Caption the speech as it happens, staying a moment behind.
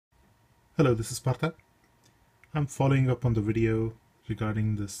Hello, this is Partha. I'm following up on the video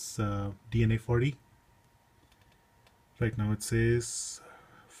regarding this DNA 40. Right now it says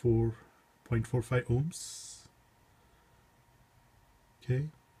 4.45 ohms. Okay.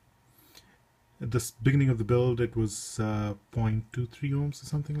 At the beginning of the build it was 0.23 ohms or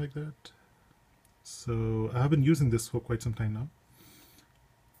something like that. So I have been using this for quite some time now.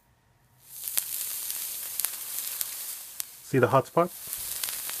 See the hotspot?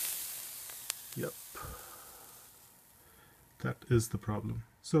 Yep. That is the problem.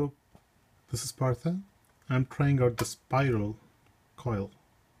 So this is Partha. I'm trying out the spiral coil.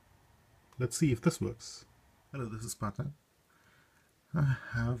 Let's see if this works. Hello, this is Partha. I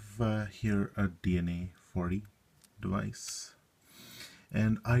have here a DNA 40 device,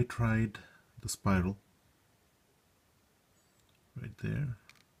 and I tried the spiral right there.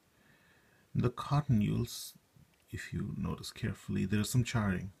 The cotton mules, if you notice carefully, there is some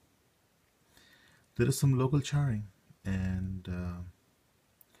charring. There is some local charring, and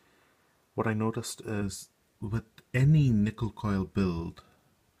what I noticed is with any nickel coil build,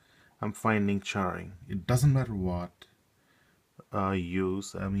 I'm finding charring. It doesn't matter what I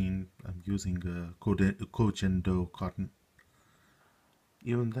use. I mean, I'm using Kojendo cotton.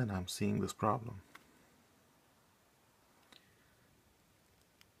 Even then, I'm seeing this problem.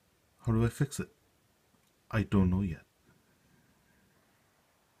 How do I fix it? I don't know yet.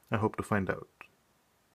 I hope to find out.